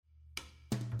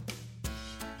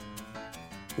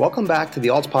Welcome back to the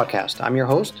Alts Podcast. I'm your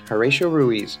host, Horatio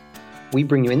Ruiz. We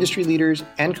bring you industry leaders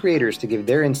and creators to give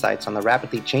their insights on the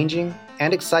rapidly changing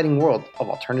and exciting world of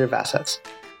alternative assets.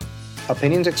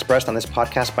 Opinions expressed on this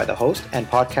podcast by the host and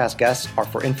podcast guests are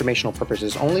for informational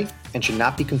purposes only and should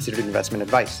not be considered investment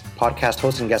advice. Podcast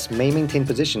hosts and guests may maintain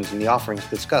positions in the offerings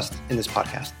discussed in this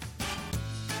podcast.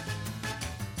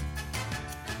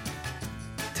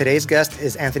 Today's guest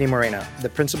is Anthony Morena, the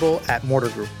principal at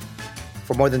Morena Group.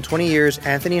 For more than 20 years,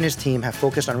 Anthony and his team have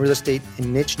focused on real estate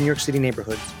in niche New York City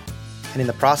neighborhoods, and in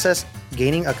the process,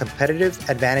 gaining a competitive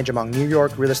advantage among New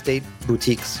York real estate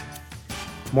boutiques.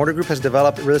 Morena Group has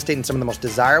developed real estate in some of the most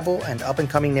desirable and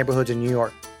up-and-coming neighborhoods in New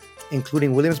York,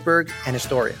 including Williamsburg and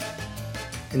Astoria.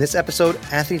 In this episode,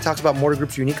 Anthony talks about Morena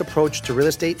Group's unique approach to real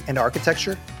estate and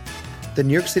architecture, the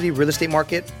New York City real estate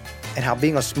market, and how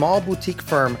being a small boutique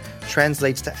firm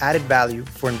translates to added value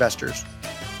for investors.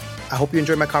 I hope you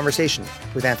enjoyed my conversation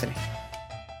with Anthony.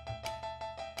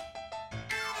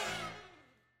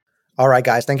 All right,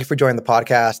 guys, thank you for joining the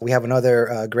podcast. We have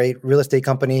another great real estate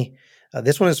company.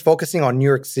 This one is focusing on New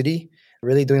York City,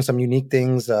 really doing some unique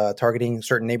things, targeting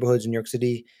certain neighborhoods in New York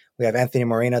City. We have Anthony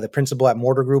Morena, the principal at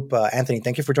Morena Group. Anthony,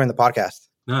 thank you for joining the podcast.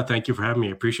 No, thank you for having me.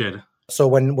 I appreciate it. So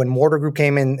when Morena Group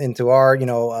came into our,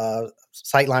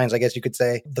 sight lines, I guess you could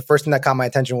say, the first thing that caught my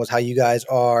attention was how you guys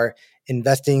are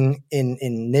investing in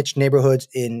niche neighborhoods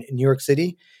in New York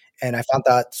City. And I found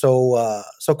that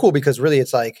so cool because really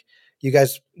it's like you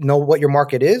guys know what your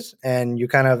market is and you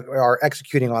kind of are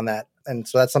executing on that. And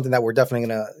so that's something that we're definitely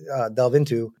going to delve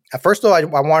into. At first, though, I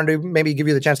wanted to maybe give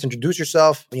you the chance to introduce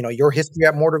yourself, your history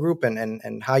at Morena Group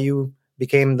and how you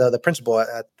became the principal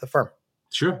at the firm.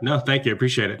 Sure. No, thank you. I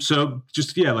appreciate it. So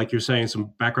just, like you're saying,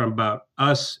 some background about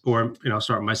us, or, I'll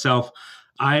start with myself.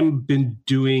 I've been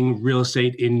doing real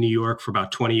estate in New York for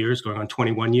about 20 years, going on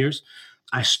 21 years.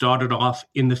 I started off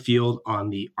in the field on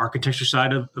the architecture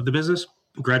side of the business,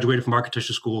 graduated from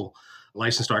architecture school,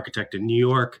 licensed architect in New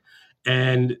York.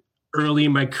 And early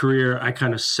in my career, I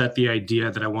kind of set the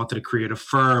idea that I wanted to create a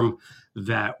firm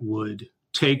that would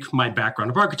take my background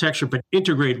of architecture, but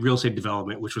integrate real estate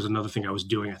development, which was another thing I was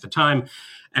doing at the time.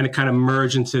 And it kind of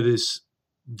merged into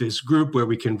this group where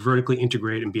we can vertically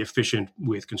integrate and be efficient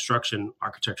with construction,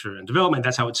 architecture, and development.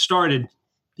 That's how it started.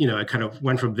 It kind of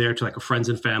went from there to like a friends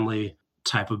and family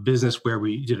type of business where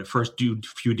we did do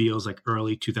a few deals like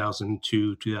early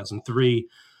 2002, 2003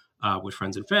 with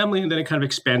friends and family. And then it kind of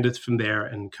expanded from there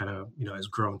and kind of, has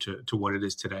grown to what it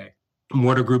is today.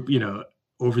 Morena Group,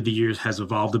 over the years has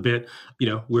evolved a bit.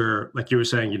 We're, like you were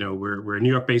saying, we're a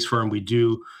New York-based firm. We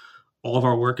do all of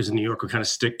our work is in New York. We kind of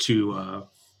stick to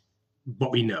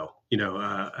what we know.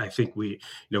 I think we're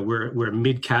a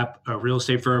mid-cap real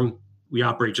estate firm. We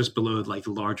operate just below like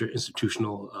the larger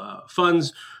institutional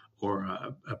funds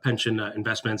or pension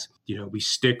investments. We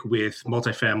stick with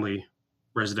multifamily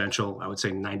residential, I would say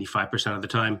 95% of the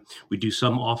time. We do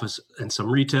some office and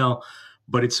some retail,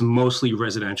 but it's mostly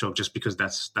residential just because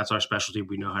that's our specialty.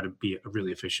 We know how to be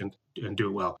really efficient and do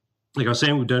it well. Like I was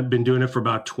saying, we've been doing it for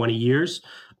about 20 years.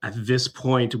 At this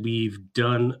point, we've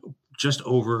done just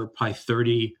over probably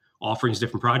 30 offerings,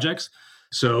 different projects.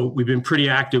 So we've been pretty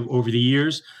active over the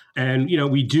years. And,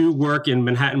 we do work in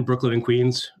Manhattan, Brooklyn, and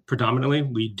Queens predominantly.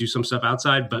 We do some stuff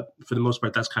outside, but for the most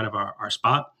part, that's kind of our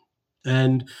spot.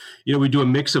 And, we do a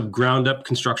mix of ground up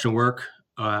construction work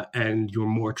and your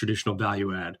more traditional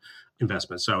value add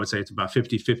investments. So I would say it's about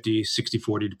 50-50,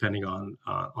 60-40, depending on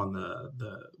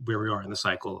the where we are in the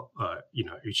cycle,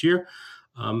 each year.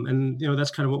 And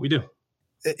that's kind of what we do.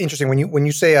 Interesting. When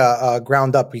you say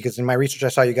ground up, because in my research, I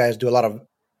saw you guys do a lot of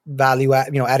value,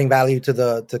 adding value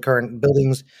to current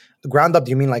buildings. Ground up, do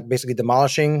you mean like basically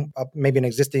demolishing maybe an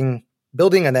existing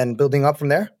building and then building up from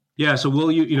there? Yeah. So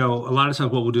we'll, a lot of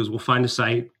times what we'll do is we'll find a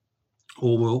site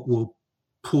or we'll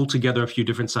pull together a few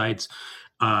different sites,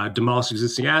 demolish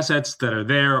existing assets that are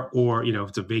there, or, if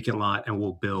it's a vacant lot, and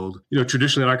we'll build.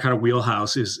 Traditionally our kind of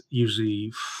wheelhouse is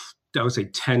usually, I would say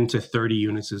 10 to 30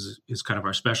 units is kind of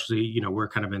our specialty. We're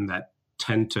kind of in that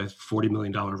 $10 to $40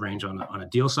 million range on a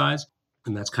deal size.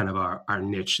 And that's kind of our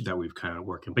niche that we've kind of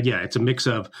worked in. But yeah, it's a mix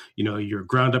of, your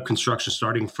ground up construction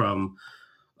starting from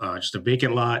just a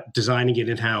vacant lot, designing it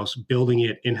in-house, building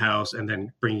it in-house, and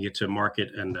then bringing it to market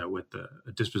and with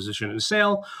a disposition and a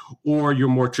sale, or your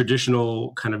more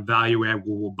traditional kind of value add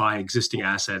where we'll buy existing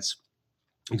assets,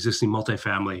 existing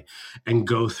multifamily, and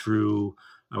go through,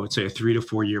 I would say, a 3 to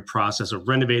 4 year process of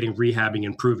renovating, rehabbing,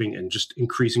 improving, and just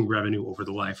increasing revenue over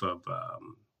the life of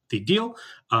the deal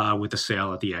with the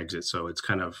sale at the exit. So we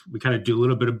kind of do a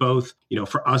little bit of both.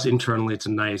 For us internally, it's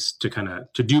nice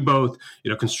to do both.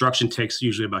 Construction takes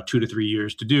usually about 2 to 3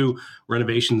 years to do.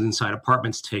 Renovations inside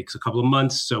apartments takes a couple of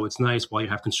months. So it's nice while you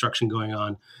have construction going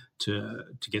on to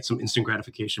get some instant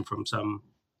gratification from some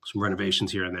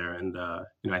renovations here and there. And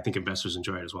I think investors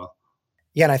enjoy it as well.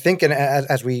 Yeah, and I think, and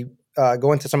as we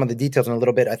go into some of the details in a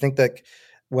little bit, I think that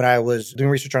when I was doing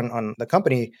research on the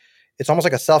company, it's almost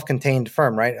like a self-contained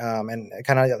firm, right? And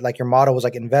kind of like your motto was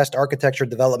like invest, architecture,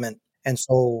 development. And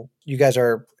so you guys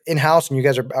are in-house, and you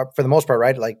guys are for the most part,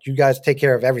 right? Like you guys take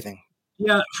care of everything.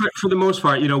 Yeah, for the most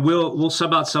part, we'll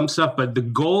sub out some stuff, but the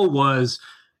goal was,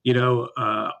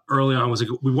 early on was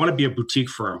like, we want to be a boutique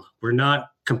firm. We're not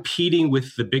competing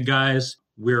with the big guys.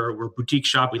 We're a boutique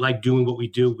shop. We like doing what we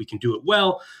do. We can do it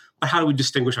well, but how do we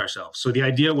distinguish ourselves? So the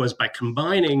idea was by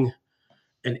combining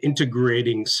and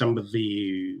integrating some of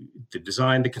the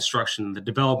design, the construction, the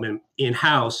development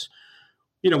in-house,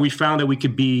 we found that we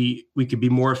could be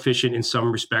more efficient in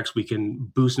some respects. We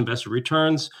can boost investor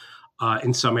returns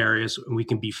in some areas, and we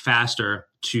can be faster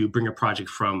to bring a project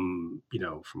from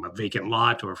a vacant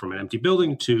lot or from an empty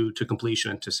building to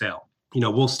completion and to sale.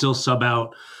 We'll still sub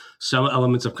out some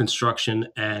elements of construction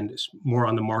and more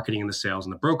on the marketing and the sales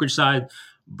and the brokerage side,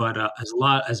 but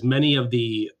as many of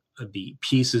the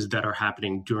pieces that are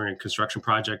happening during a construction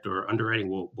project or underwriting,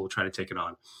 we'll try to take it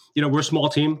on. We're a small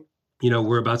team.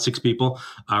 We're about 6 people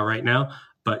right now,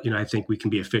 but I think we can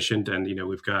be efficient, and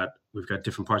we've got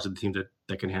different parts of the team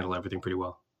that can handle everything pretty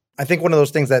well. I think one of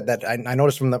those things that I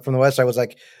noticed from the website was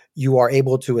like you are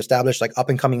able to establish like up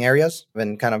and coming areas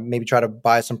and kind of maybe try to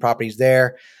buy some properties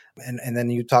there, and then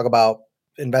you talk about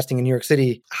investing in New York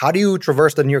City. How do you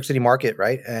traverse the New York City market,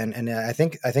 right? And I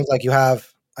think like you have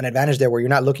an advantage there where you're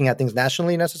not looking at things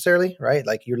nationally necessarily, right?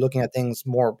 Like you're looking at things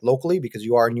more locally because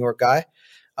you are a New York guy.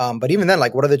 But even then,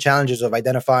 like, what are the challenges of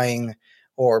identifying,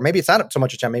 or maybe it's not so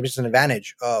much a challenge, maybe it's an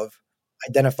advantage of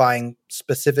identifying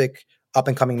specific up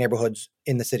and coming neighborhoods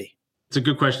in the city? It's a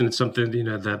good question. It's something,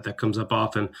 that comes up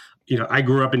often. I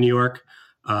grew up in New York.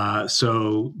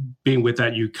 So being with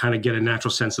that, you kind of get a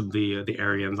natural sense of the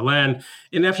area and the land.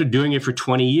 And after doing it for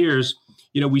 20 years,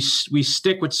 we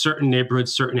stick with certain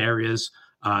neighborhoods, certain areas,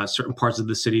 certain parts of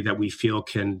the city that we feel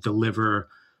can deliver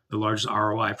the largest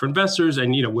ROI for investors,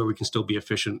 and where we can still be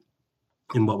efficient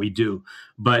in what we do.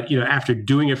 But after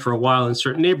doing it for a while in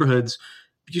certain neighborhoods,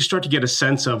 you start to get a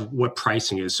sense of what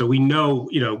pricing is. So we know,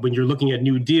 when you're looking at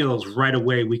new deals right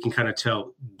away, we can kind of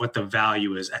tell what the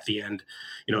value is at the end.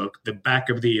 The back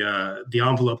of the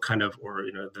envelope kind of, or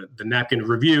the napkin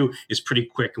review is pretty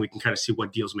quick, and we can kind of see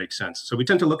what deals make sense. So we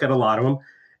tend to look at a lot of them,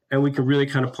 and we can really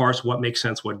kind of parse what makes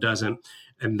sense, what doesn't.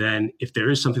 And then if there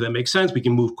is something that makes sense, we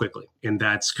can move quickly. And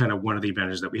that's kind of one of the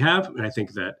advantages that we have. And I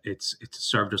think that it's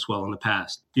served us well in the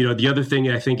past. The other thing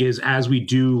I think is, as we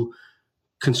do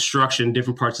construction in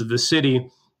different parts of the city,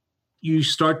 you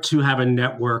start to have a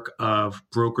network of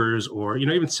brokers or,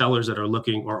 even sellers that are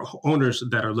looking, or owners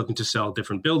that are looking to sell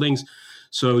different buildings.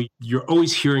 So you're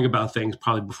always hearing about things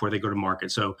probably before they go to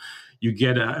market. So you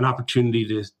get an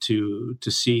opportunity to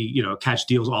see, catch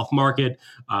deals off market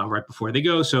right before they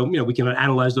go. So, we can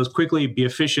analyze those quickly, be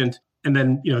efficient. And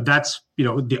then, that's,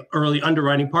 the early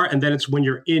underwriting part. And then it's when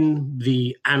you're in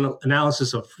the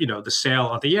analysis of, the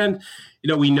sale at the end,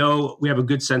 we have a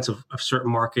good sense of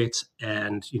certain markets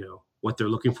and, what they're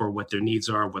looking for, what their needs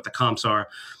are, what the comps are,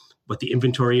 what the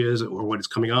inventory is, or what is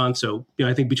coming on. So,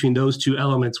 I think between those two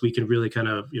elements, we can really kind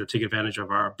of, take advantage of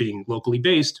our being locally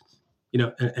based,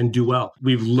 and do well.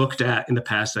 We've looked at in the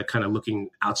past at kind of looking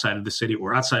outside of the city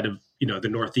or outside of, the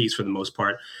Northeast for the most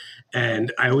part.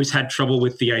 And I always had trouble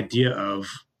with the idea of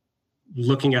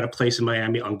looking at a place in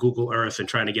Miami on Google Earth and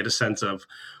trying to get a sense of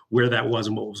where that was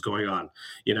and what was going on.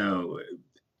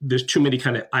 There's too many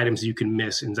kind of items you can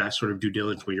miss in that sort of due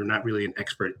diligence where you're not really an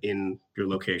expert in your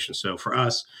location. So for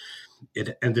us,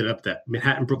 it ended up that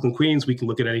Manhattan, Brooklyn, Queens, we can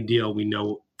look at any deal. We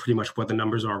know pretty much what the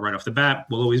numbers are right off the bat.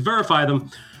 We'll always verify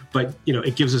them, but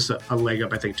it gives us a leg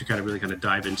up, I think, to kind of really kind of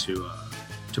dive into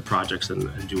to projects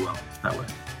and do well that way.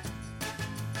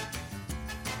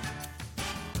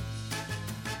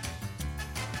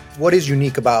 What is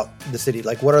unique about the city?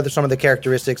 Like, what are some of the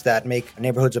characteristics that make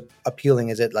neighborhoods appealing?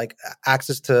 Is it like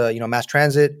access to, mass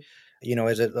transit?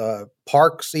 Is it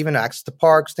parks, even access to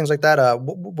parks, things like that?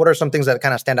 What are some things that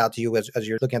kind of stand out to you as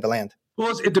you're looking at the land?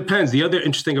 Well, it depends. The other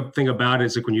interesting thing about it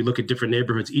is like when you look at different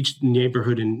neighborhoods, each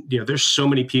neighborhood, and there's so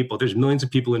many people, there's millions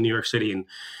of people in New York City, and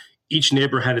each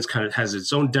neighborhood has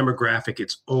its own demographic,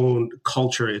 its own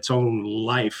culture, its own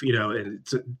life, and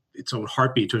its own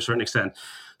heartbeat to a certain extent.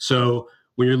 So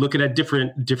when you're looking at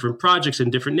different projects in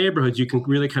different neighborhoods, you can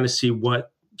really kind of see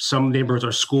what some neighborhoods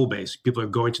are school-based. People are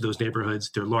going to those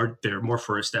neighborhoods. They're large. They're more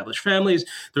for established families.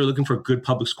 They're looking for good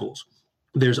public schools.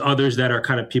 There's others that are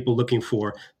kind of people looking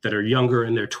for that are younger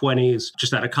in their 20s,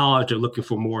 just out of college. They're looking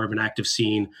for more of an active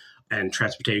scene and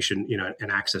transportation,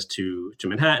 and access to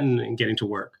Manhattan and getting to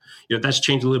work. That's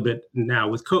changed a little bit now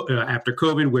with after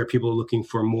COVID, where people are looking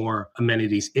for more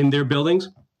amenities in their buildings,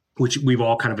 which we've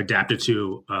all kind of adapted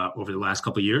to over the last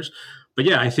couple of years. But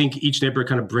yeah, I think each neighborhood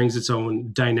kind of brings its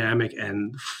own dynamic,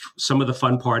 and some of the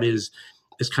fun part is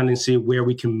kind of see where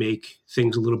we can make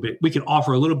things a little bit. We can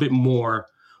offer a little bit more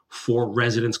for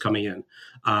residents coming in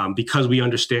because we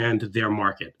understand their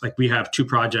market. Like we have 2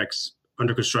 projects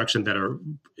under construction that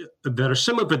are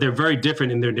similar, but they're very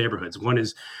different in their neighborhoods. One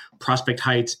is Prospect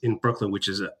Heights in Brooklyn, which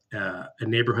is a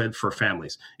neighborhood for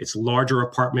families. It's larger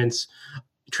apartments,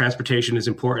 transportation is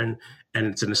important, and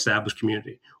it's an established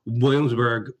community.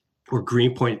 Williamsburg or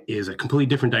Greenpoint is a completely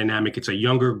different dynamic. It's a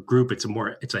younger group. It's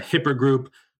a hipper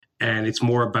group, and it's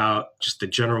more about just the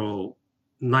general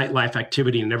nightlife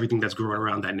activity and everything that's growing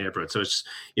around that neighborhood. So it's,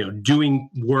 doing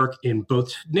work in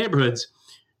both neighborhoods.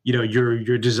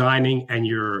 You're designing and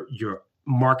you're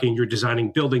marketing, you're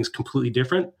designing buildings completely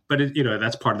different, but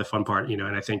that's part of the fun part,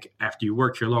 and I think after you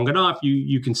work here long enough,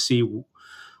 you can see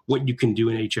what you can do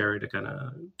in each area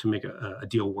to make a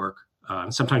deal work.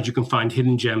 Sometimes you can find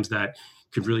hidden gems that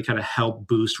could really kind of help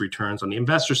boost returns on the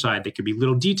investor side. They could be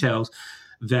little details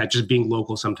that just being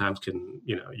local sometimes can,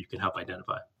 you can help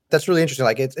identify. That's really interesting.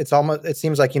 Like it's almost, it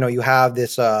seems like, you have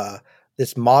this,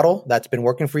 this model that's been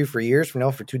working for you for years,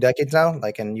 for 2 decades now,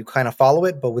 and you kind of follow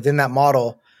it, but within that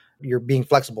model, you're being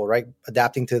flexible, right?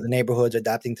 Adapting to the neighborhoods,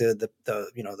 adapting to the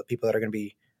the people that are going to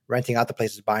be renting out the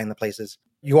places, buying the places.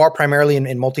 You are primarily in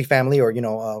multifamily or,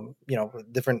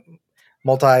 different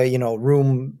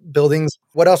room buildings.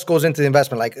 What else goes into the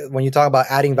investment? Like when you talk about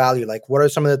adding value, like what are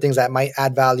some of the things that might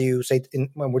add value, say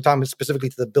when we're talking specifically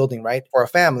to the building, right? For a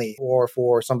family or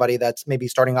for somebody that's maybe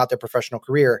starting out their professional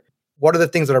career. What are the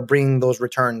things that are bringing those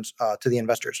returns to the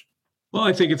investors? Well,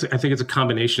 I think it's a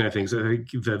combination of things. I think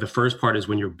the first part is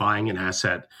when you're buying an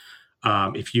asset,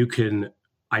 if you can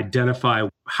identify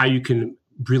how you can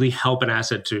really help an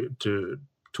asset to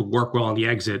work well on the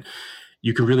exit,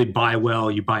 you can really buy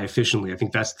well, you buy efficiently. I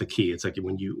think that's the key. It's like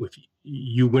if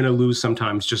you win or lose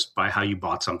sometimes just by how you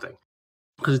bought something,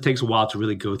 because it takes a while to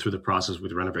really go through the process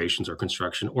with renovations or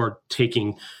construction or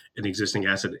taking an existing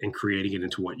asset and creating it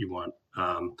into what you want.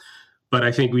 But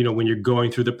I think, when you're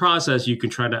going through the process, you can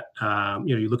try to,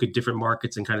 you look at different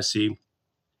markets and kind of see,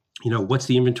 what's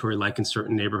the inventory like in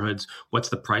certain neighborhoods? What's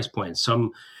the price point?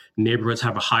 Some neighborhoods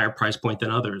have a higher price point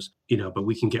than others, but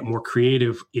we can get more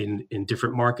creative in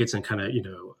different markets and kind of,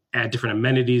 add different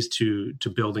amenities to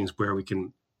buildings where it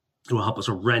will help us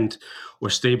rent or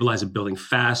stabilize a building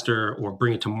faster or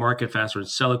bring it to market faster and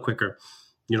sell it quicker.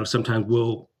 Sometimes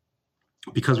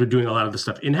because we're doing a lot of the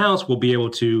stuff in-house, we'll be able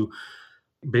to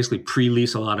basically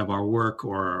pre-lease a lot of our work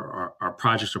or our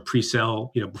projects or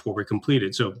pre-sell, before we're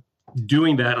completed. So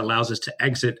doing that allows us to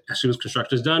exit as soon as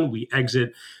construction is done. We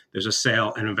exit, there's a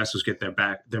sale, and investors get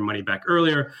their money back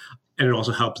earlier. And it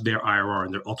also helps their IRR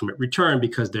and their ultimate return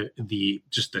because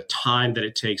just the time that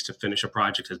it takes to finish a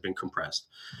project has been compressed.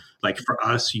 Like for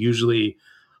us, usually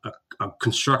a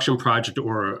construction project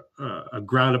or a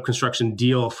ground up construction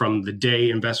deal from the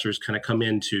day investors kind of come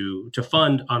in to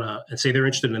fund and say they're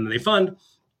interested and then they fund,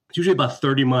 it's usually about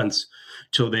 30 months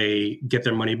till they get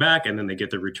their money back and then they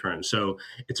get their return. So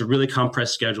it's a really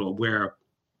compressed schedule where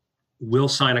we'll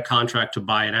sign a contract to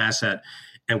buy an asset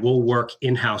and we'll work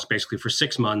in-house basically for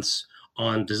 6 months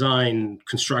on design,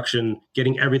 construction,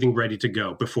 getting everything ready to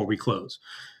go before we close.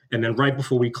 And then right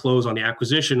before we close on the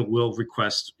acquisition, we'll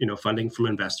request, funding from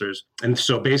investors. And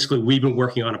so basically we've been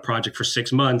working on a project for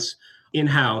 6 months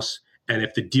in-house. And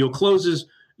if the deal closes,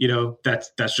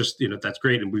 that's just, that's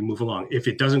great. And we move along. If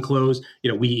it doesn't close,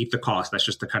 we eat the cost. That's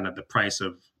just the kind of the price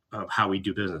of how we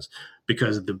do business,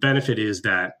 because the benefit is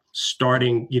that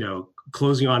starting,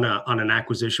 closing on an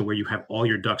acquisition where you have all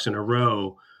your ducks in a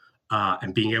row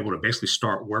and being able to basically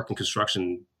start work and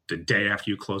construction the day after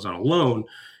you close on a loan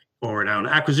or an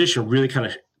acquisition really kind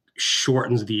of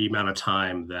shortens the amount of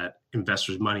time that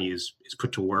investors' money is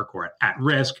put to work or at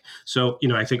risk. So,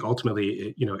 I think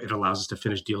ultimately, it allows us to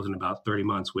finish deals in about 30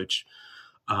 months, which,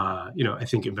 I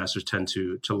think investors tend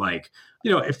to like.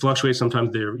 It fluctuates.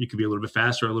 Sometimes you could be a little bit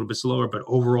faster, a little bit slower, but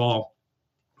overall,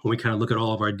 when we kind of look at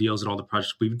all of our deals and all the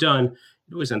projects we've done,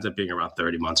 it always ends up being around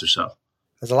 30 months or so.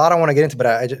 There's a lot I want to get into,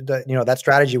 but that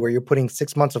strategy where you're putting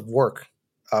 6 months of work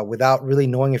without really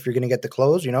knowing if you're going to get the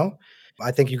close,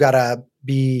 I think you got to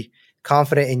be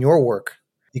confident in your work,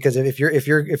 because if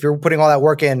you're putting all that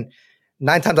work in,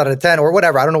 9 times out of 10 or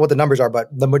whatever, I don't know what the numbers are, but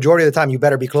the majority of the time you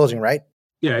better be closing, right?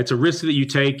 Yeah, it's a risk that you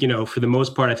take. For the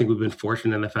most part, I think we've been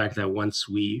fortunate in the fact that once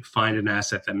we find an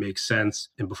asset that makes sense,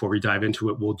 and before we dive into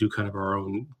it, we'll do kind of our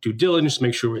own due diligence to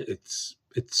make sure it's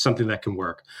something that can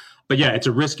work. But yeah, it's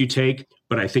a risk you take,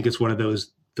 but I think it's one of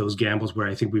those gambles where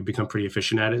I think we've become pretty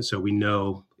efficient at it. So we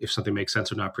know if something makes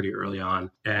sense or not pretty early on.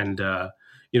 And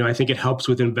I think it helps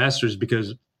with investors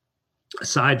because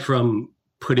aside from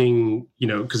putting,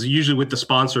 because usually with the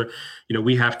sponsor,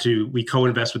 we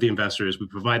co-invest with the investors. We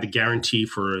provide the guarantee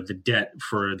for the debt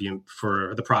for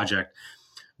the project,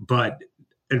 but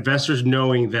investors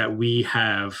knowing that we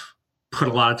have put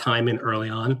a lot of time in early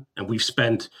on and we've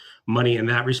spent money in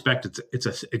that respect,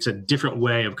 it's a different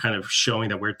way of kind of showing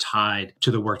that we're tied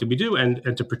to the work that we do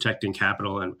and to protecting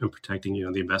capital and protecting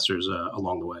the investors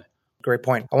along the way. Great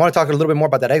point. I want to talk a little bit more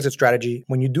about that exit strategy.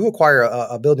 When you do acquire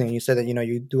a building, and you said that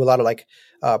you do a lot of like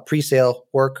pre-sale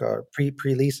work or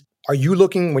pre-lease. Are you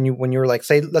looking when you're like,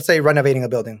 let's say renovating a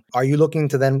building? Are you looking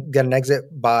to then get an exit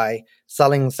by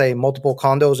selling, say, multiple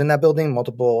condos in that building,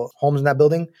 multiple homes in that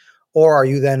building, or are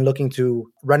you then looking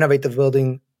to renovate the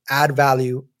building, add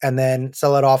value, and then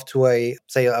sell it off to a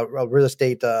real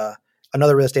estate,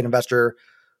 another real estate investor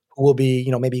who will be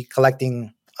maybe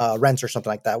collecting rents or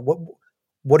something like that?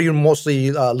 What are you mostly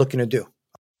looking to do?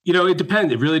 It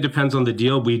depends. It really depends on the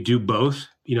deal. We do both.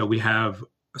 We have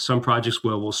some projects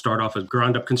where we'll start off as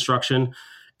ground up construction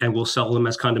and we'll sell them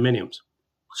as condominiums.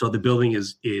 So the building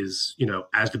is as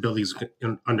the building is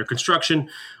under construction,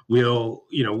 we'll,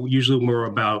 usually when we're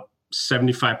about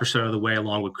 75% of the way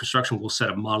along with construction, we'll set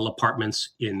up model apartments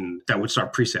that would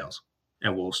start pre-sales.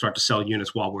 And we'll start to sell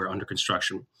units while we're under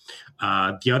construction.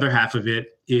 The other half of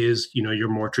it is, your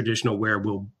more traditional where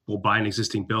we'll buy an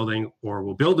existing building or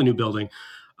we'll build a new building,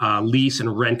 lease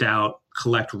and rent out,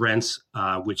 collect rents,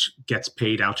 which gets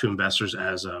paid out to investors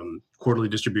as quarterly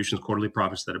distributions, quarterly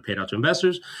profits that are paid out to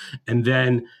investors. And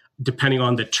then depending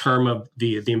on the term of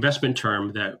the investment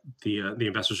term that the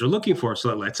investors are looking for.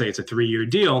 So let's say it's a 3-year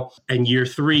deal, and year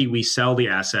 3 we sell the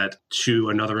asset to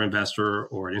another investor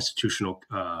or an institutional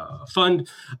fund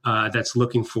that's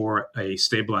looking for a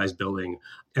stabilized building.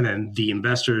 And then the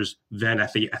investors then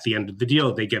at the end of the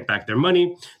deal, they get back their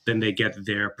money, then they get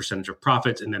their percentage of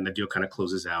profits, and then the deal kind of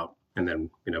closes out. And then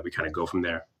we kind of go from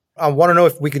there. I want to know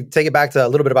if we could take it back to a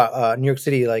little bit about New York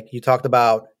City. Like you talked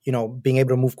about, being able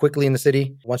to move quickly in the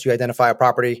city once you identify a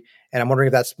property. And I'm wondering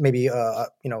if that's maybe,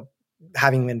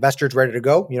 having investors ready to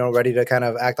go, ready to kind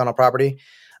of act on a property.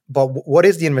 But what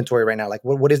is the inventory right now? Like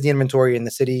what is the inventory in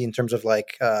the city in terms of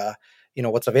like,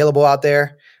 what's available out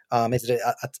there? Is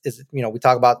it we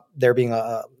talk about there being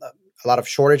a lot of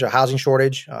shortage, a housing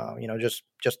shortage,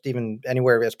 just even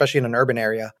anywhere, especially in an urban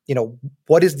area.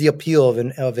 What is the appeal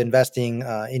of investing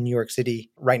in New York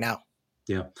City right now?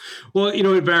 Yeah. Well,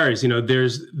 it varies.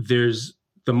 There's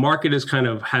the market is kind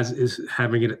of is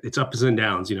having its ups and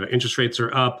downs. Interest rates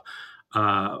are up,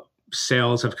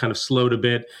 sales have kind of slowed a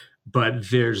bit, but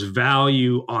there's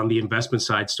value on the investment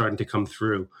side starting to come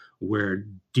through, where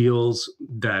deals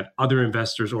that other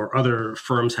investors or other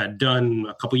firms had done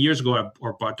a couple of years ago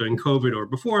or bought during COVID or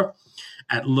before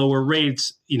at lower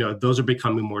rates, those are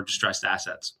becoming more distressed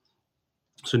assets.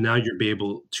 So now you'll be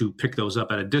able to pick those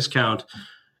up at a discount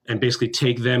and basically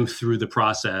take them through the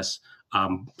process,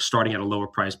 starting at a lower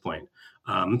price point.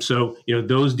 So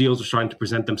those deals are starting to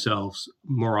present themselves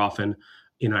more often.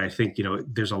 I think,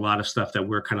 there's a lot of stuff that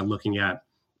we're kind of looking at.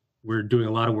 We're doing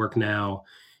a lot of work now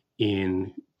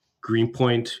in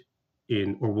Greenpoint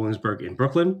or Williamsburg in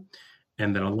Brooklyn,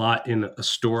 and then a lot in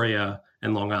Astoria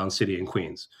and Long Island City in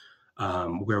Queens,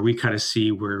 where we kind of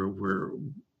see where we're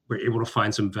able to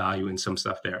find some value in some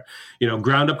stuff there.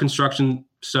 Ground up construction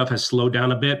stuff has slowed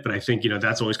down a bit, but I think,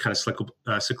 that's always kind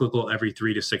of cyclical. Every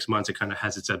 3 to 6 months, it kind of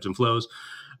has its ebbs and flows.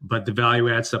 But the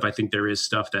value add stuff, I think there is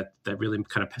stuff that really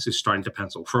kind of is starting to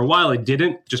pencil. For a while, it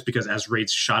didn't, just because as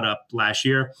rates shot up last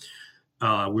year,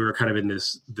 we were kind of in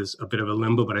this a bit of a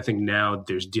limbo. But I think now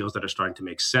there's deals that are starting to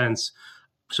make sense.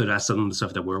 So that's some of the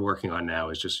stuff that we're working on now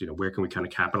is just, where can we kind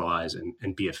of capitalize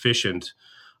and be efficient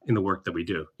in the work that we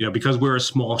do? Because we're a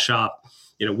small shop,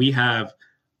 we have,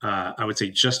 I would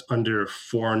say, just under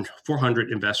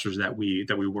 400 investors that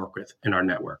we work with in our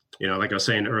network. Like I was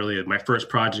saying earlier, my first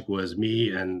project was me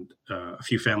and a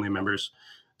few family members.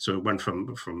 So it went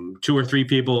from 2 or 3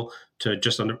 people to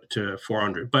just under to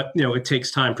 400. But, it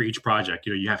takes time for each project.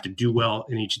 You have to do well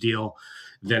in each deal.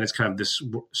 Then it's kind of this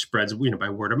spreads, by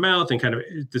word of mouth and kind of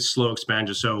this slow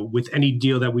expansion. So with any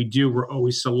deal that we do, we're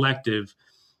always selective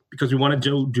because we want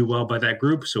to do well by that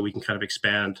group so we can kind of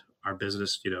expand our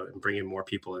business, and bring in more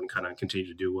people and kind of continue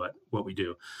to do what we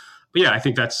do. But yeah, I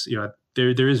think that's,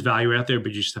 there is value out there,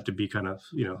 but you just have to be kind of,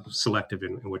 selective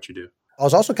in what you do. I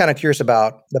was also kind of curious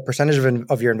about the percentage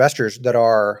of your investors that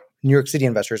are New York City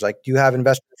investors. Like, do you have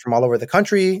investors from all over the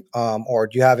country, or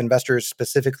do you have investors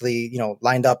specifically,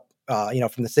 lined up,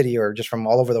 from the city or just from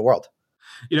all over the world?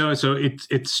 So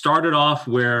it started off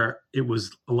where it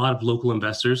was a lot of local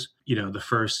investors. The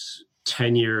first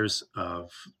 10 years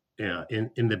of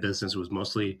in the business was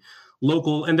mostly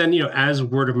local, and then as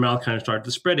word of mouth kind of started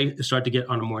to spread, it started to get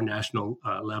on a more national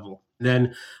level.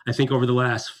 Then I think over the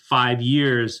last 5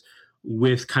 years,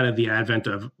 with kind of the advent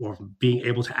of or being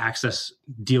able to access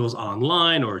deals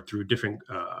online or through different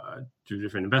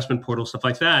investment portals, stuff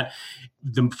like that,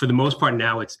 for the most part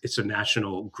now it's a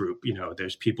national group.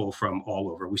 There's people from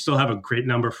all over. We still have a great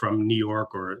number from New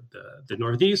York or the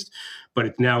Northeast, but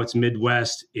it's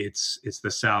Midwest, it's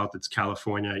the South, it's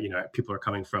California. People are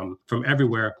coming from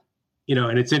everywhere.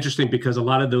 And it's interesting because a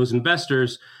lot of those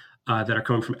investors that are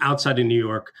coming from outside of New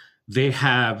York,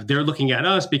 they're looking at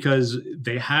us because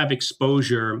they have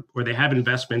exposure or they have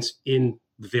investments in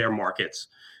their markets.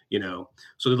 So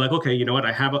they're like, okay, you know what?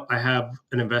 I have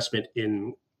an investment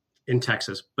in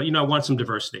Texas, but I want some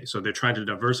diversity. So they're trying to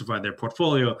diversify their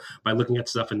portfolio by looking at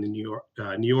stuff in the New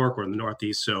York or in the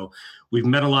Northeast. So we've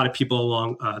met a lot of people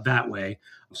along that way.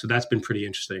 So that's been pretty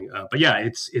interesting. But yeah,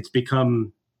 it's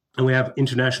become. And we have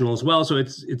international as well, so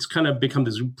it's kind of become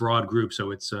this broad group.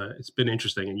 So it's been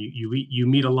interesting, and you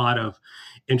meet a lot of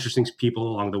interesting people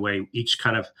along the way. Each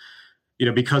kind of,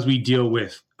 because we deal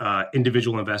with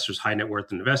individual investors, high net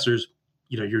worth investors.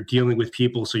 You're dealing with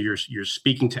people, so you're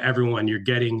speaking to everyone. You're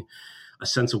getting a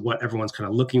sense of what everyone's kind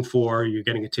of looking for. You're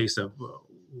getting a taste of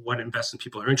what investment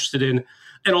people are interested in,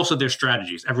 and also their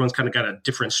strategies. Everyone's kind of got a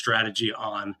different strategy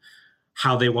on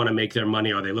how they want to make their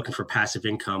money. Are they looking for passive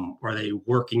income? Are they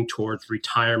working towards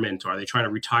retirement? Are they trying to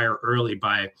retire early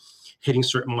by hitting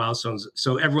certain milestones?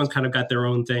 So everyone's kind of got their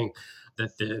own thing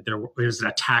that there's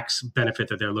a tax benefit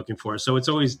that they're looking for. So it's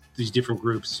always these different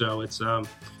groups. So it's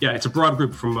it's a broad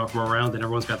group from around, and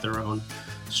everyone's got their own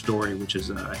story, which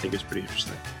is I think is pretty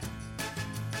interesting.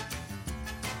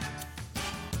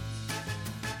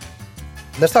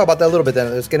 Let's talk about that a little bit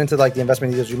then. Let's get into like the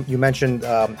investment deals. You mentioned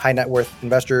high net worth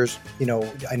investors.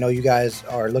 I know you guys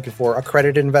are looking for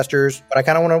accredited investors, but I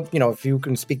kind of want to, if you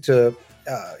can speak to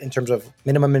in terms of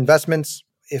minimum investments,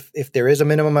 if there is a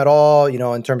minimum at all,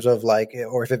 in terms of like,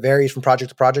 or if it varies from project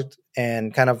to project,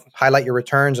 and kind of highlight your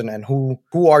returns and who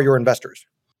are your investors.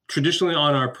 Traditionally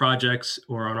on our projects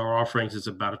or on our offerings, it's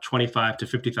about a $25,000 to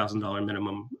 $50,000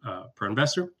 minimum per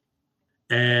investor.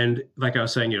 And like I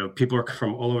was saying, people are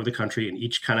from all over the country, and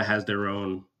each kind of has their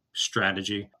own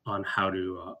strategy on how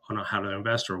to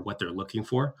invest or what they're looking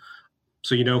for.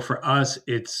 So, for us,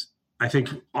 it's, I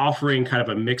think, offering kind of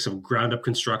a mix of ground up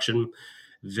construction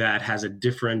that has a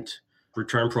different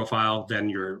return profile than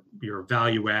your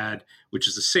value add, which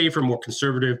is a safer, more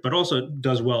conservative, but also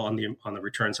does well on the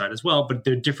return side as well. But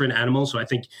they're different animals. So I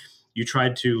think you try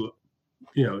to,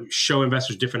 show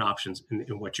investors different options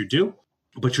in what you do.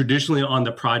 But traditionally on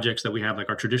the projects that we have, like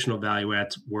our traditional value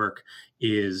add work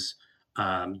is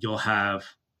you'll have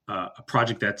a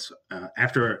project that's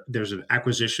after there's an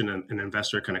acquisition, an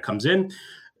investor kind of comes in,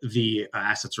 the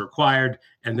assets are acquired,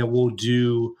 and then we'll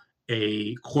do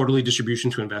a quarterly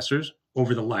distribution to investors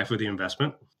over the life of the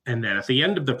investment. And then at the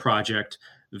end of the project,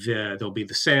 there'll be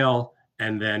the sale,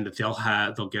 and then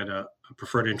they'll get a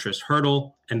preferred interest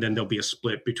hurdle, and then there'll be a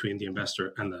split between the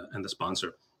investor and the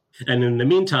sponsor. And in the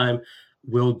meantime,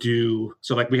 we'll do,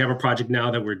 so like we have a project now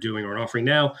that we're doing or an offering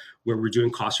now where we're doing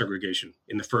cost segregation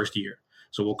in the first year.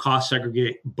 So we'll cost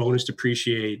segregate, bonus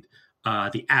depreciate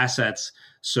the assets.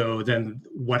 So then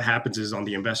what happens is on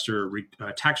the investor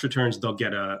tax returns, they'll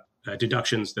get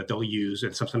deductions that they'll use.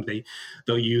 And sometimes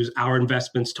they'll use our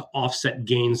investments to offset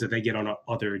gains that they get on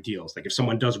other deals. Like if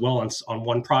someone does well on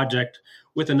one project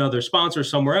with another sponsor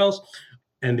somewhere else,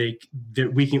 and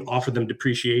we can offer them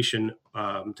depreciation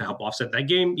to help offset that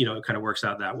gain. It kind of works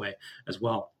out that way as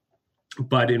well.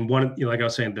 But in one, like I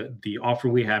was saying, the offer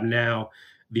we have now,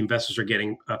 the investors are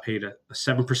getting paid a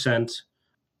 7%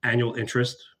 annual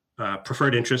interest,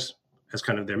 preferred interest as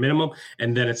kind of their minimum,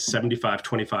 and then it's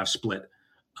 75-25 split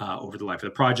over the life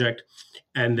of the project.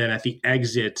 And then at the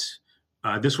exit,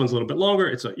 this one's a little bit longer.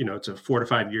 It's a 4 to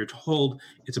 5 year to hold.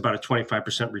 It's about a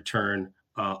 25% return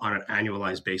on an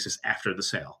annualized basis after the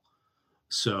sale.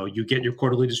 So you get your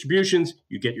quarterly distributions,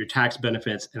 you get your tax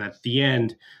benefits, and at the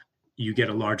end, you get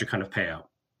a larger kind of payout.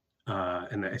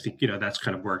 And I think, that's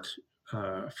kind of worked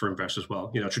for investors as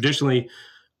well. Traditionally,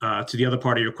 to the other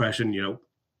part of your question,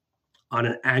 on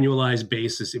an annualized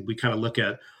basis, if we kind of look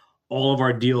at all of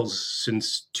our deals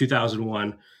since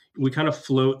 2001, We kind of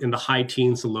float in the high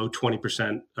teens to low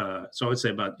 20%. So I would say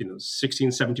about 16,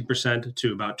 17%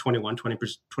 to about 21,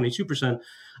 20%, 22%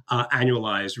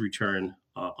 annualized return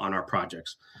on our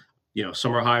projects.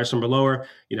 Some are higher, some are lower.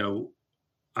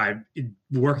 I've been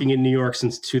working in New York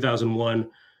since 2001.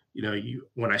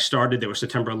 When I started, there was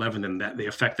September 11th, and that the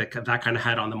effect that kind of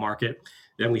had on the market.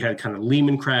 Then we had kind of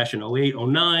Lehman crash in 08,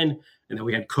 09, and then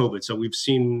we had COVID. So we've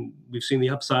seen the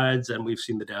upsides and we've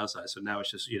seen the downsides. So now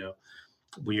it's just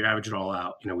when you average it all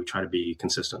out, we try to be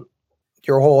consistent.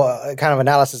 Your whole kind of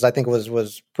analysis, I think,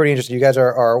 was pretty interesting. You guys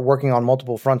are working on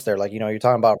multiple fronts there. Like, you're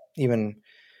talking about even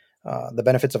the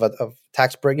benefits of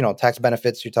tax break, tax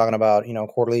benefits. You're talking about,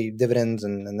 quarterly dividends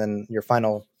and then your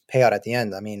final payout at the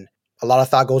end. I mean, a lot of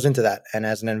thought goes into that. And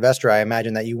as an investor, I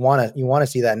imagine that you want to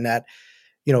see that net,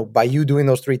 by you doing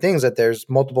those three things, that there's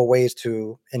multiple ways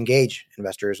to engage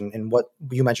investors and what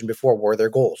you mentioned before were their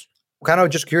goals. Kind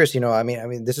of just curious, I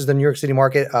mean, this is the New York City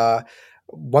market.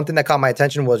 One thing that caught my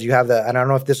attention was you have and I don't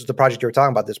know if this is the project you were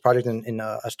talking about, this project in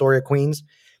Astoria, Queens.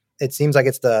 It seems like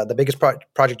it's the biggest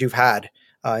project you've had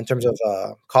in terms of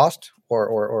cost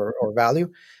or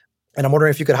value. And I'm wondering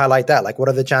if you could highlight that. Like, what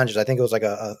are the challenges? I think it was like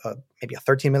maybe a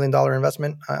 $13 million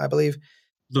investment, I believe.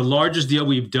 The largest deal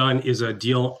we've done is a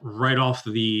deal right off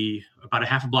about a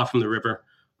half a block from the river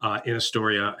in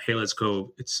Astoria, Halets Cove.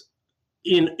 It's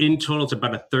in total, it's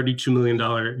about a $32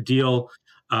 million deal.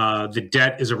 The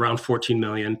debt is around 14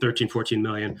 million.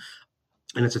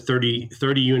 And it's a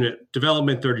 30 unit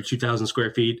development, 32,000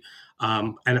 square feet.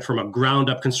 And from a ground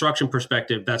up construction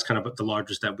perspective, that's kind of the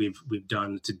largest that we've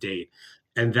done to date.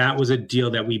 And that was a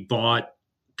deal that we bought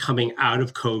coming out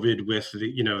of COVID with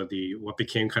what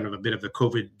became kind of a bit of the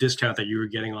COVID discount that you were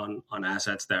getting on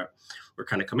assets that were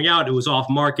kind of coming out. It was off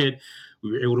market.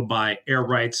 We were able to buy air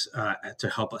rights to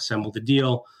help assemble the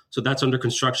deal. So that's under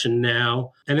construction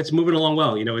now, and it's moving along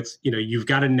well. You've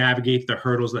got to navigate the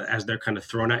hurdles as they're kind of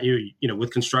thrown at you.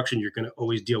 With construction, you're going to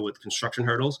always deal with construction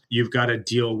hurdles. You've got to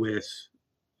deal with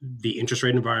the interest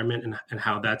rate environment and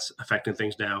how that's affecting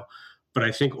things now. But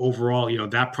I think overall,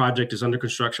 that project is under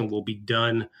construction, will be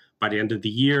done by the end of the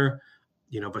year.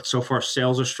 But so far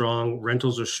sales are strong,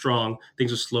 rentals are strong.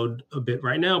 Things are slowed a bit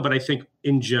right now, but I think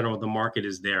in general, the market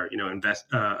is there.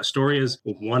 Astoria is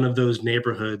one of those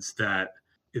neighborhoods that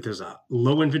if there's a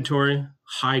low inventory,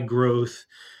 high growth.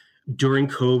 During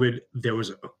COVID, there was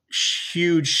a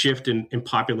huge shift in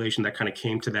population that kind of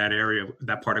came to that area,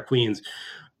 that part of Queens.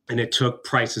 And it took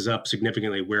prices up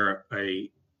significantly, where a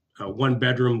one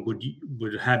bedroom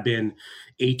would have been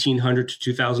 $1,800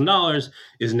 to $2,000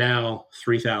 is now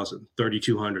 $3,000,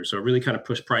 $3,200. So it really kind of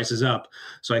pushed prices up.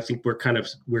 So I think we're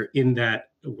in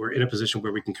a position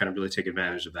where we can kind of really take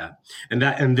advantage of that. And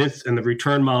the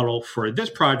return model for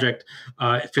this project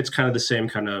fits kind of the same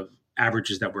kind of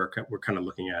averages that we're kind of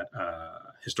looking at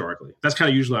historically. That's kind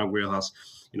of usually our wheelhouse.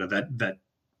 That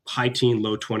high teen,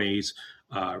 low 20s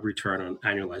return on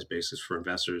annualized basis for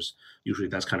investors. Usually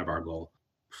that's kind of our goal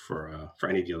for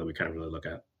any deal that we kind of really look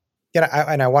at. Yeah,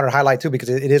 and I wanted to highlight too, because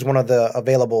it is one of the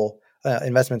available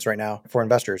investments right now for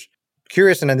investors.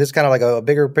 Curious, and then this is kind of like a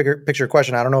bigger picture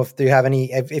question. I don't know if you have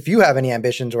any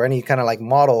ambitions or any kind of like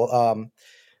model.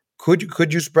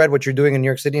 Could you spread what you're doing in New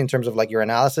York City in terms of like your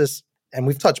analysis? And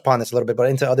we've touched upon this a little bit, but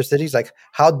into other cities, like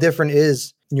how different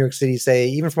is New York City, say,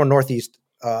 even from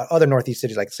other Northeast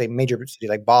cities, like say major cities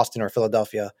like Boston or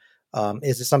Philadelphia?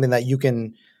 Is this something that you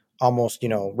can almost,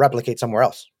 replicate somewhere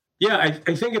else? Yeah,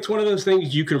 I think it's one of those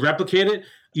things you can replicate it.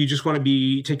 You just want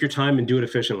to take your time and do it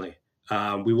efficiently.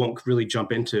 We won't really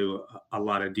jump into a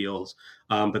lot of deals,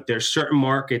 but there's certain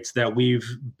markets that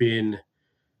we've been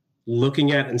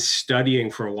looking at and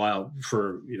studying for a while,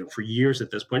 for years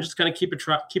at this point. Just kind of keep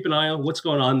an eye on what's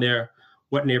going on there,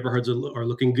 what neighborhoods are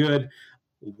looking good,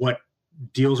 what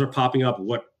deals are popping up,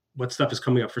 what stuff is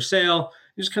coming up for sale.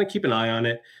 You just kind of keep an eye on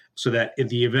it, so that in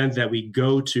the event that we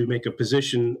go to make a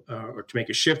position or to make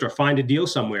a shift or find a deal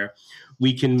somewhere,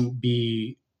 we can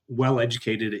be well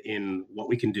educated in what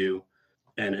we can do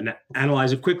and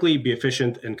analyze it quickly, be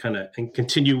efficient, and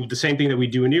continue the same thing that we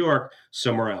do in New York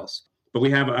somewhere else. But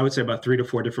we have, I would say, about 3 to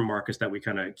 4 different markets that we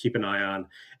kind of keep an eye on.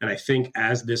 And I think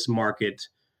as this market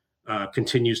the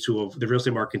real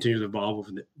estate market continues to evolve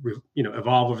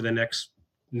over the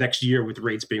next year, with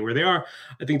rates being where they are,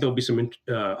 I think there'll be some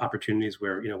opportunities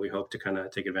where we hope to kind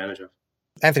of take advantage of.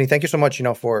 Anthony, thank you so much,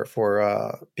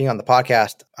 for being on the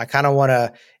podcast. I kind of want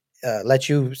to let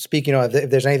you speak. If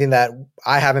there's anything that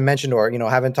I haven't mentioned or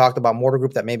haven't talked about Mortar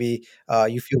Group that maybe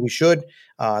you feel we should,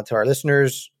 to our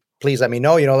listeners, please let me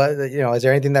know. Is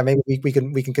there anything that maybe we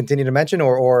can continue to mention,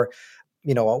 or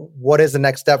what is the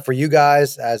next step for you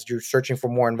guys as you're searching for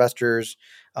more investors?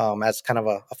 as kind of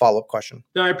a follow-up question.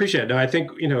 No, I appreciate it. No, I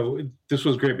think, this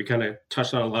was great. We kind of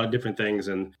touched on a lot of different things.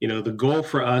 And, the goal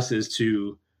for us is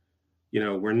to,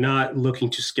 we're not looking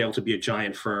to scale to be a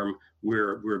giant firm.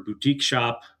 We're a boutique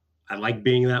shop. I like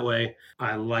being that way.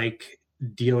 I like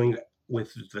dealing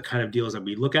with the kind of deals that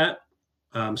we look at.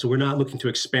 So we're not looking to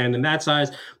expand in that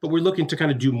size, but we're looking to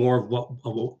kind of do more of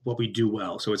what we do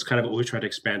well. So it's kind of always try to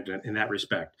expand in that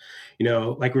respect.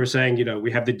 Like we were saying,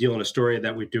 we have the deal in Astoria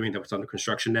that we're doing that's under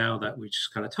construction now that we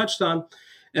just kind of touched on.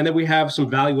 And then we have some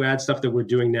value add stuff that we're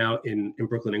doing now in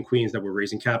Brooklyn and Queens that we're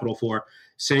raising capital for.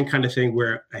 Same kind of thing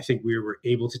where I think we were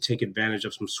able to take advantage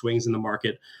of some swings in the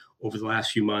market over the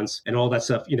last few months and all that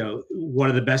stuff. One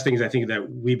of the best things I think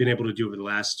that we've been able to do over the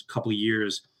last couple of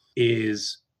years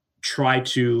is try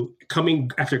to coming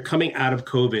out of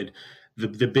COVID.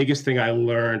 The biggest thing I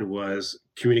learned was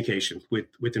communication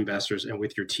with investors and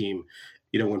with your team.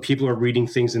 When people are reading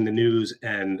things in the news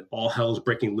and all hell's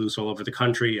breaking loose all over the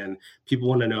country and people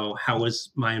want to know, how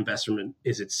is my investment?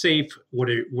 Is it safe? What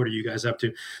are you guys up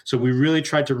to? So we really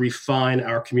tried to refine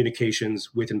our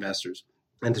communications with investors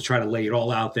and to try to lay it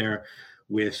all out there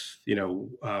with,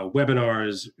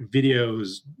 webinars,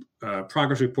 videos,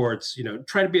 progress reports,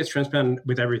 try to be as transparent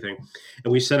with everything.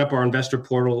 And we set up our investor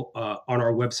portal on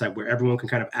our website where everyone can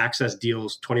kind of access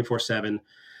deals 24/7,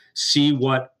 see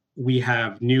what we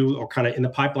have new or kind of in the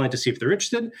pipeline to see if they're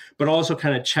interested, but also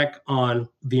kind of check on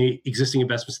the existing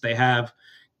investments they have,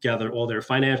 gather all their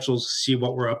financials, see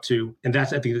what we're up to. And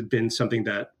that's, I think, has been something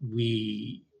that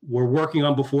we were working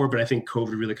on before, but I think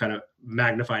COVID really kind of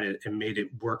magnified it and made it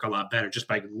work a lot better just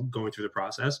by going through the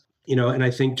process. And I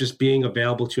think just being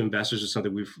available to investors is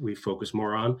something we've focused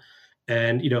more on.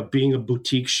 And, being a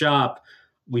boutique shop,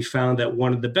 we found that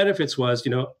one of the benefits was,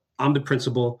 I'm the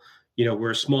principal.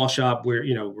 We're a small shop where,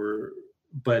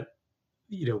 but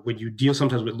when you deal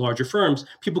sometimes with larger firms,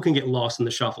 people can get lost in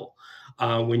the shuffle.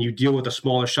 When you deal with a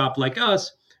smaller shop like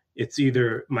us, it's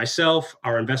either myself,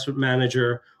 our investment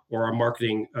manager, or our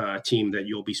marketing team that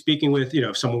you'll be speaking with.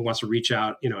 If someone wants to reach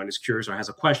out, and is curious or has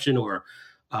a question, or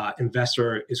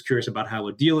investor is curious about how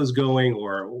a deal is going,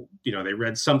 or, they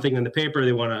read something in the paper,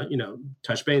 they want to,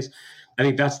 touch base. I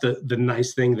think that's the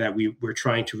nice thing that we're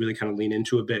trying to really kind of lean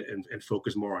into a bit and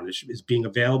focus more on is being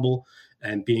available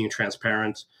and being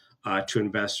transparent to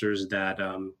investors that,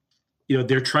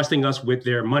 they're trusting us with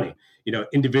their money.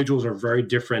 Individuals are very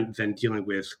different than dealing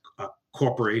with a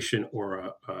corporation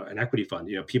or an equity fund.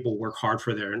 People work hard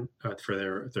for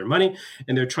their money,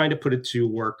 and they're trying to put it to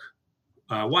work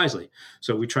wisely.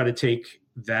 So we try to take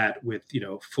that with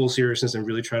full seriousness and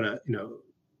really try to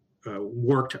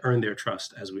work to earn their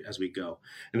trust as we go.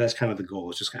 And that's kind of the goal.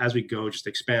 It's just as we go, just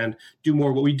expand, do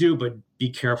more what we do, but be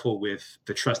careful with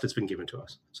the trust that's been given to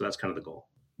us. So that's kind of the goal.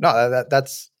 No,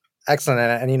 that's excellent.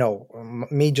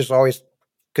 And me just always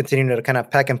continuing to kind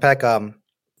of peck.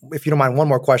 If you don't mind, one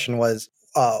more question was,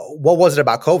 what was it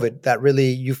about COVID that really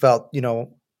you felt, and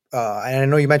I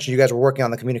know you mentioned you guys were working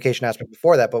on the communication aspect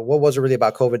before that, but what was it really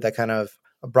about COVID that kind of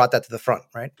brought that to the front,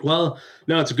 right? Well,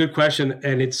 no, it's a good question.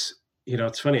 And it's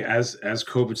funny, as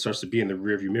COVID starts to be in the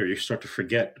rearview mirror, you start to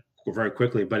forget very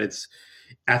quickly. But it's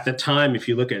at the time, if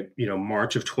you look at,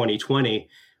 March of 2020,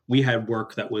 we had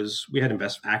work we had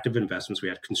active investments. We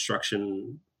had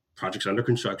construction projects under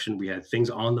construction. We had things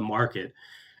on the market,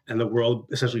 and the world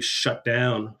essentially shut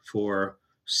down for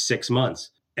 6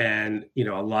 months. And,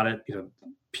 a lot of,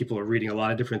 people are reading a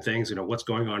lot of different things, what's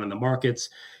going on in the markets,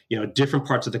 different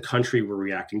parts of the country were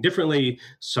reacting differently.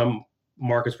 Some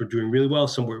markets were doing really well.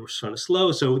 Some were sort of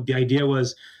slow. So the idea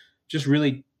was just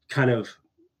really kind of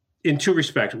in two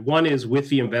respects. One is with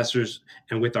the investors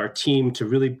and with our team to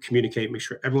really communicate, make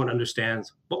sure everyone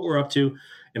understands what we're up to.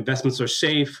 Investments are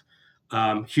safe.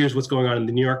 Here's what's going on in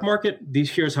the New York market.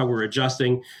 Here's how we're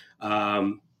adjusting.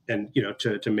 And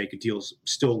to make deals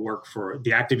still work for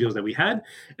the active deals that we had.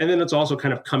 And then it's also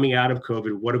kind of coming out of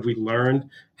COVID. What have we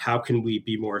learned? How can we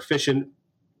be more efficient?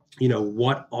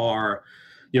 What are,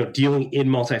 dealing in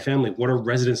multifamily, what are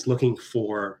residents looking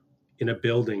for in a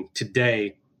building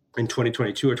today in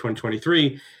 2022 or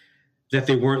 2023 that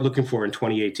they weren't looking for in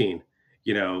 2018?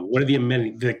 What are the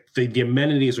amenities? The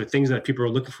amenities or things that people are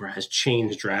looking for has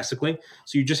changed drastically.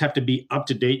 So you just have to be up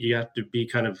to date. You have to be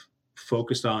kind of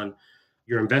focused on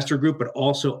your investor group, but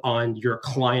also on your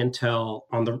clientele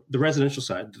on the residential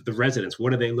side, the residents.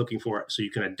 What are they looking for? So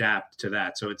you can adapt to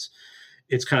that. So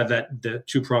it's kind of the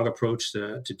two-pronged approach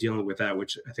to dealing with that,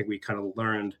 which I think we kind of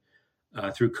learned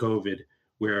through COVID,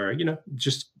 where,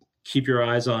 just keep your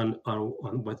eyes on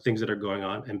what things that are going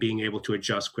on and being able to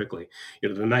adjust quickly.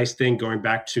 The nice thing, going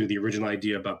back to the original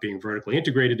idea about being vertically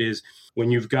integrated, is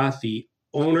when you've got the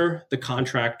owner, the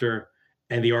contractor,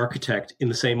 and the architect in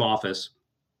the same office,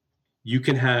 you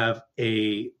can have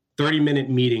a 30-minute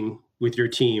meeting with your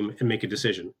team and make a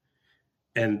decision.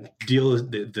 And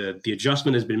the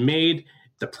adjustment has been made,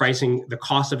 the pricing, the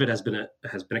cost of it has been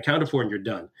accounted for, and you're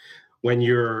done. When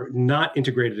you're not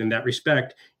integrated in that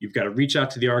respect, you've got to reach out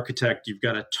to the architect, you've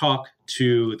got to talk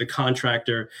to the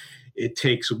contractor. It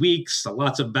takes weeks,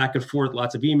 lots of back and forth,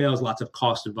 lots of emails, lots of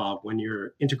cost involved. When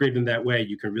you're integrated in that way,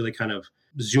 you can really kind of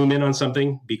zoom in on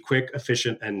something, be quick,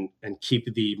 efficient, and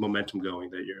keep the momentum going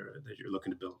that you're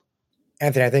looking to build.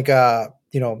 Anthony, I think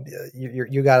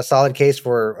you got a solid case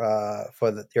for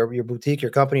your boutique,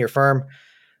 your company, your firm,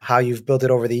 how you've built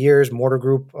it over the years. Mortar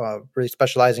Group, really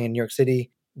specializing in New York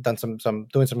City, doing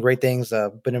some great things,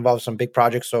 been involved in some big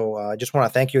projects. So I just want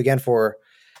to thank you again for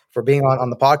being on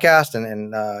the podcast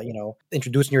and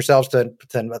introducing yourselves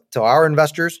to our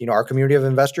investors, our community of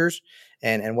investors,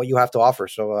 and what you have to offer.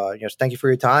 So just thank you for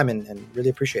your time and really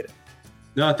appreciate it.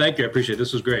 No, thank you. I appreciate it.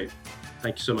 This was great.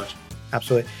 Thank you so much.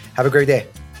 Absolutely. Have a great day.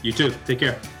 You too. Take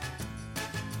care.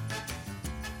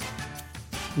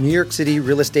 New York City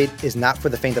real estate is not for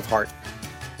the faint of heart.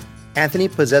 Anthony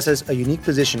possesses a unique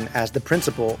position as the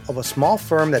principal of a small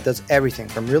firm that does everything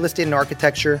from real estate and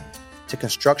architecture to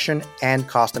construction and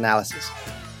cost analysis.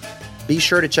 Be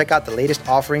sure to check out the latest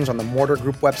offerings on the Mortar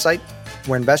Group website,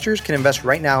 where investors can invest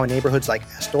right now in neighborhoods like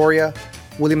Astoria,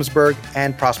 Williamsburg,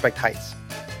 and Prospect Heights.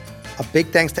 A big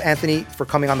thanks to Anthony for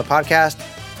coming on the podcast.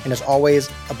 And as always,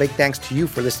 a big thanks to you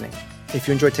for listening. If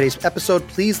you enjoyed today's episode,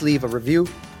 please leave a review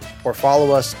or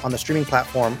follow us on the streaming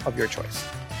platform of your choice.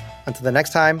 Until the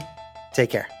next time, take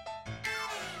care.